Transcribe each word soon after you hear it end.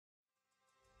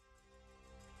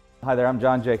Hi there, I'm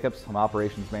John Jacobs. I'm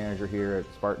operations manager here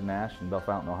at Spartan Nash in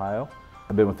Bellefontaine, Ohio.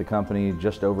 I've been with the company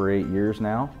just over 8 years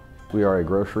now. We are a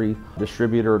grocery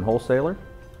distributor and wholesaler.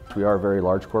 We are a very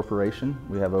large corporation.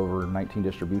 We have over 19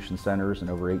 distribution centers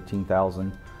and over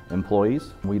 18,000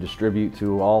 employees. We distribute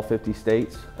to all 50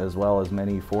 states as well as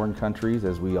many foreign countries,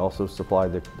 as we also supply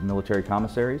the military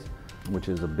commissaries, which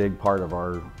is a big part of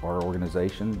our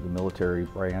organization. The military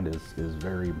brand is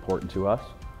very important to us.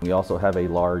 We also have a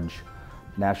large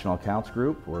national accounts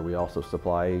group where we also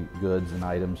supply goods and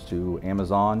items to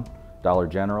Amazon, Dollar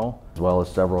General, as well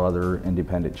as several other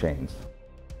independent chains.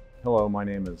 Hello, my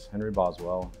name is Henry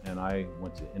Boswell, and I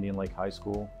went to Indian Lake High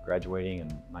School, graduating in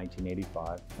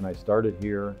 1985. And I started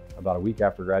here about a week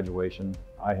after graduation.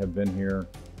 I have been here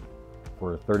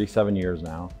for 37 years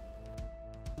now.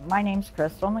 My name's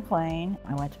Crystal McLean.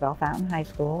 I went to Bellefontaine High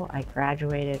School. I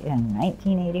graduated in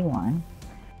 1981.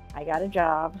 I got a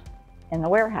job in the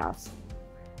warehouse,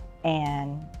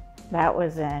 and that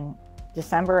was in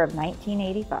December of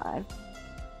 1985.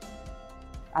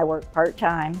 I worked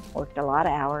part-time, worked a lot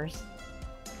of hours,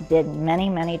 did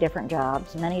many different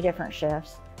jobs, many different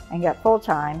shifts, and got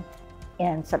full-time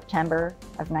in September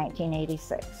of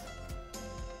 1986.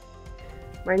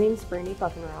 My name's Brandy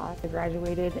Buckenroth. I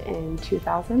graduated in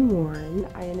 2001.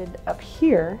 I ended up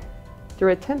here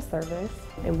through a temp service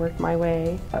and worked my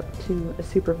way up to a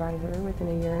supervisor within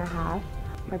a year and a half.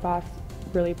 My boss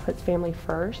really puts family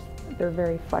first. They're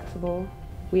very flexible.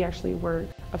 We actually work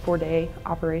a 4-day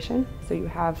operation, so you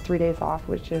have 3 days off,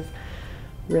 which is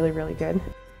really good.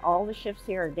 All the shifts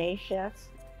here are day shifts,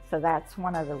 so that's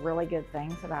one of the really good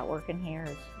things about working here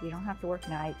is you don't have to work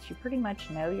nights. You pretty much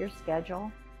know your schedule,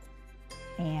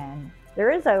 and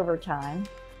there is overtime,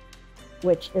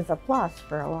 which is a plus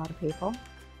for a lot of people.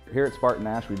 Here at Spartan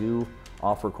Nash, we do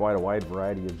offer quite a wide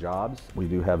variety of jobs. We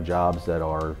do have jobs that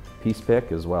are piece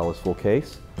pick as well as full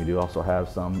case. We do also have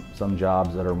some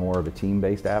jobs that are more of a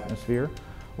team-based atmosphere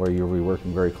where you'll be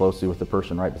working very closely with the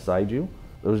person right beside you.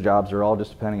 Those jobs are all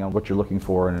just depending on what you're looking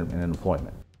for in an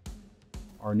employment.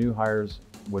 Our new hires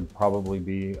would probably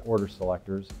be order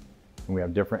selectors, and we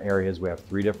have different areas. We have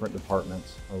 3 different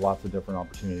departments, lots of different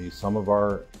opportunities. Some of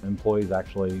our employees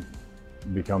actually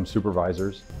become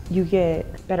supervisors. You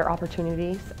get better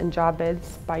opportunities and job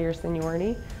bids by your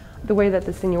seniority. The way that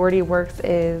the seniority works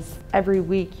is every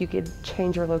week you could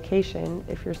change your location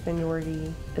if your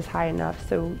seniority is high enough,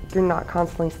 so you're not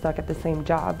constantly stuck at the same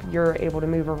job. You're able to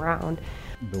move around.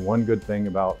 The one good thing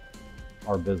about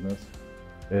our business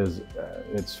is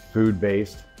it's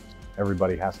food-based.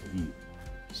 Everybody has to eat.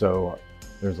 So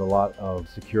there's a lot of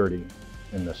security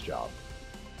in this job.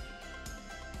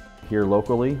 Here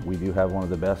locally, we do have one of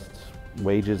the best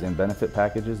wages and benefit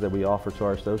packages that we offer to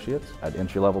our associates. At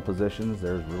entry-level positions,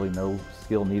 there's really no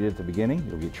skill needed at the beginning.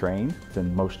 You'll get trained.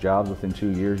 In most jobs, within 2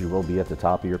 years, you will be at the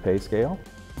top of your pay scale.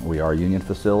 We are a union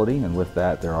facility, and with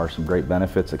that, there are some great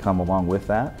benefits that come along with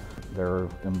that. Their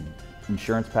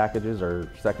insurance packages are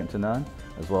second to none,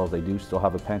 as well as they do still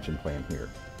have a pension plan here.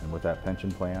 And with that pension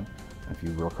plan, if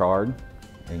you work hard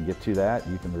and get to that,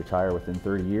 you can retire within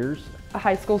 30 years. A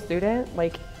high school student,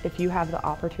 like if you have the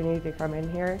opportunity to come in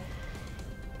here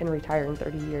and retire in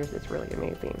 30 years, it's really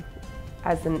amazing.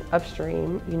 As an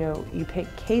upstream, you know, you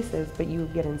pick cases, but you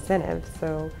get incentives.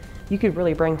 So you could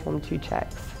really bring home 2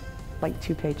 checks, like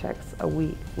 2 paychecks a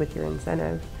week with your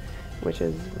incentive, which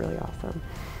is really awesome.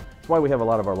 That's why we have a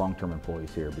lot of our long-term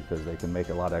employees here, because they can make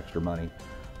a lot of extra money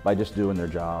by just doing their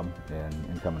job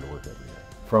and coming to work every day.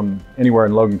 From anywhere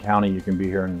in Logan County, you can be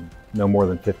here in no more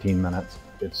than 15 minutes.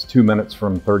 It's 2 minutes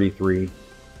from 33.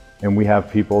 And we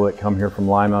have people that come here from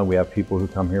Lima. We have people who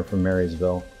come here from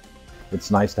Marysville.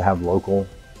 It's nice to have local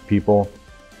people.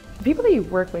 The people that you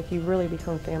work with, you really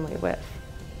become family with.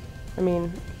 I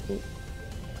mean,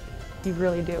 you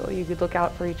really do. You could look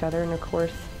out for each other, and of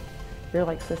course, you're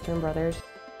like sister and brothers.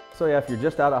 So yeah, if you're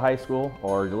just out of high school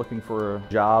or you're looking for a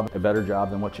job, a better job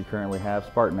than what you currently have,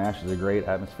 Spartan Nash is a great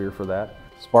atmosphere for that.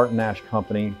 Spartan Nash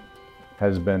Company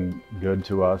has been good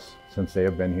to us since they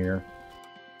have been here.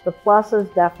 The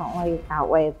pluses definitely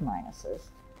outweigh the minuses,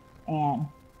 and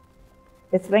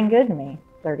it's been good to me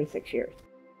 36 years.